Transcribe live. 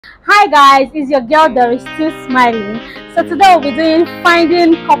Hi guys, it's your girl Doris, still smiling. So today we'll be doing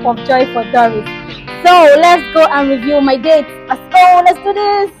finding cup of joy for Doris. So let's go and review my dates. Let's go, let's do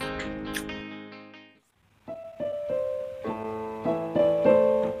this.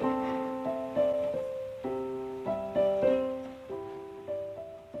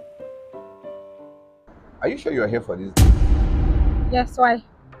 Are you sure you're here for this? Yes, why?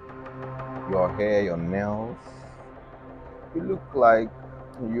 Your hair, your nails. You look like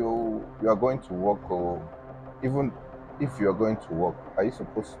you are going to work, or even if you're going to work, are you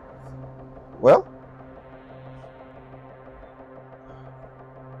supposed to? Well,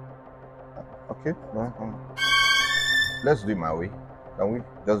 okay. Let's do it my way. Can we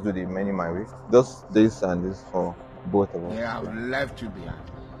just do the menu my way? Just this and this for both of us. Yeah, I would love to be.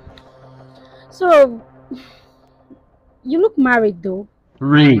 So you look married though.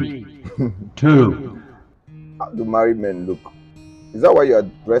 3, 2. How do married men look? Is that why you are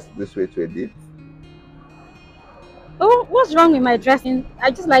dressed this way to a date? Oh, what's wrong with my dressing?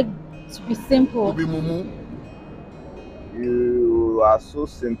 I just like to be simple. You are so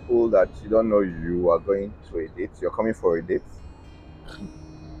simple that you don't know you are going to a date. You're coming for a date.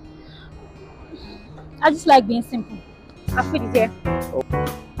 I just like being simple. Our food is here. Oh.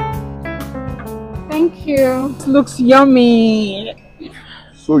 Thank you. It looks yummy.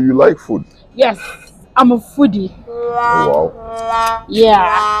 So you like food? Yes, I'm a foodie. Oh, wow.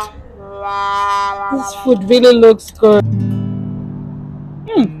 Yeah. This food really looks good.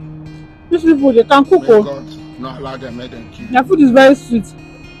 This is food, they can cook. Not allow them, let them keep. Their food is very sweet.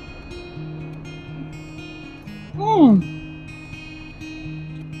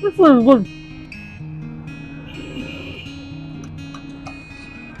 This food is good.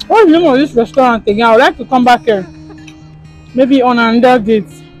 What's the name of this restaurant again? I would like to come back here. Maybe on another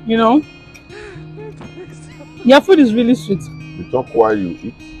date, you know. Your food is really sweet. You talk while you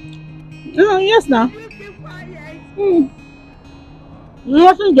eat? Yes, now.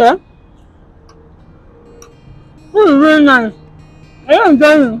 Nothing there. Food is really nice. I am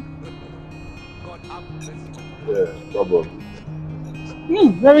telling you. Yeah, problem.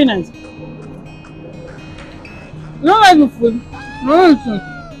 Very nice. You don't like the food? No.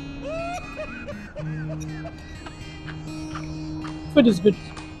 Food is good.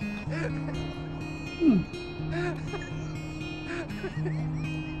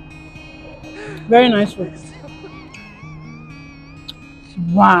 Very nice food.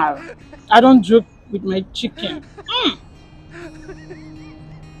 Wow. I don't joke with my chicken.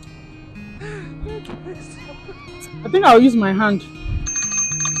 I think I'll use my hand.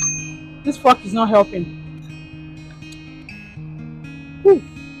 This fork is not helping.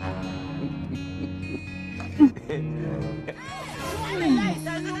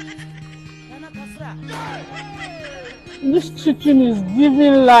 This chicken is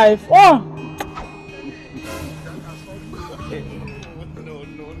giving life. Oh!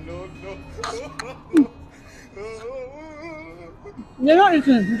 You're not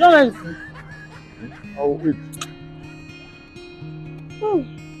eating. You don't like it. I'll eat.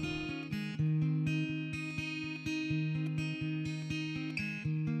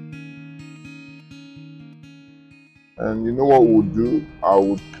 And you know what we'll do? I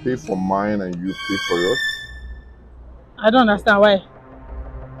would pay for mine and you pay for yours. I don't understand why.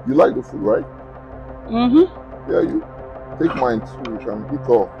 You like the food, right? Yeah, you take mine too. You can eat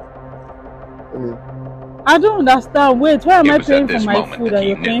all. I don't understand. Wait, why am I paying for my food and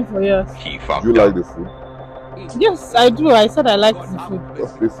you're paying for yours? You like the food? Yes, I do. I said I like the food.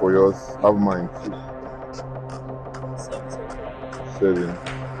 Just pay for yours. Have mine too. 7.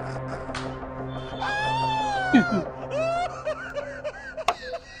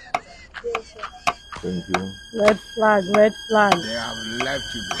 Thank you. Red flag, red flag. They have left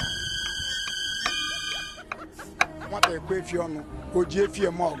to be. What a great young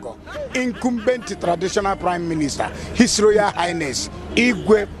Mogo, incumbent traditional prime minister, His Royal Highness,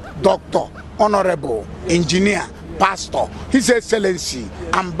 Igwe, Doctor, Honorable, Engineer, Pastor, His Excellency,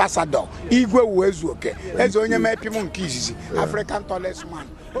 Ambassador, Igwe Wezuke, as only my people kids, African tallest man.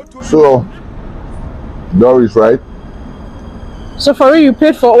 So, Doris, right? So for you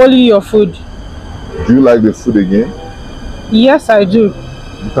paid for only your food? Do you like the food again? Yes, I do.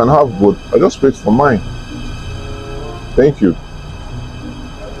 You can have both. I just paid for mine. Thank you.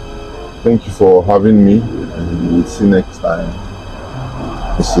 Thank you for having me, and we'll see you next time.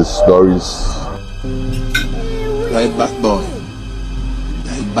 This is Doris. You are a bad boy.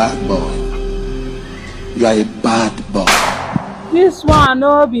 You are a bad boy. You are a bad boy. This one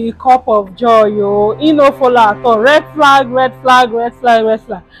no be cup of joy, yo. He no follow at all. Red flag, red flag, red flag, red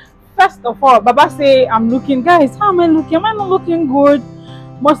flag. First of all, Baba say I'm looking. Guys, how am I looking? Am I not looking good?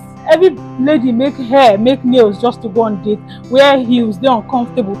 Must Every lady make hair, make nails just to go on date, wear heels, they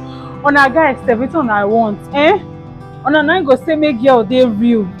uncomfortable. On a guy, everything I want. On a night go say make girl they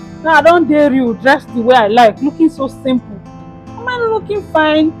real. Now I don't dey real, dress the way I like, looking so simple. Am I not looking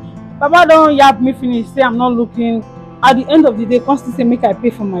fine? Baba don't yap me finish, say I'm not looking. At the end of the day, constantly say make I pay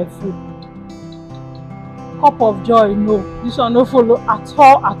for my food. Cup of joy, no. This one no follow at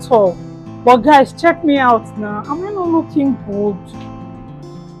all, at all. But guys, check me out now. Am I not looking good?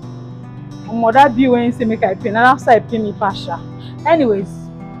 That bill when you say make I pay, now after I pay me partial. Anyways,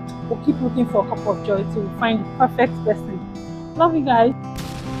 we'll keep looking for a cup of joy till we find the perfect person. Love you guys.